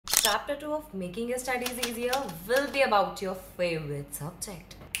Chapter 2 of Making Your Studies Easier will be about your favorite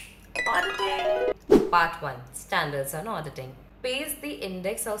subject, auditing. Part 1, Standards on Auditing. Paste the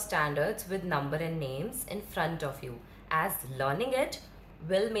index of standards with number and names in front of you, as learning it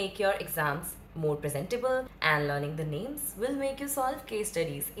will make your exams more presentable and learning the names will make you solve case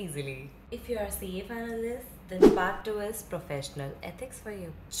studies easily. If you are a CA finalist, then part 2 is professional ethics for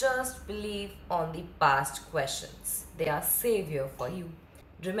you. Just believe on the past questions. They are savior for you.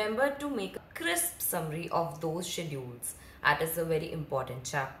 Remember to make a crisp summary of those schedules. That is a very important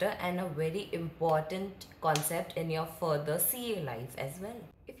chapter and a very important concept in your further CA life as well.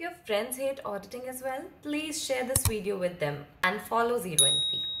 If your friends hate auditing as well, please share this video with them and follow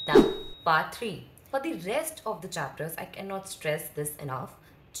Zeroinfy. Now, part 3. For the rest of the chapters, I cannot stress this enough.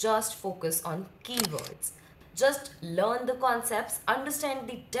 Just focus on keywords. Just learn the concepts, understand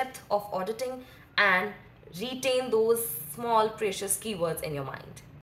the depth of auditing and retain those small precious keywords in your mind.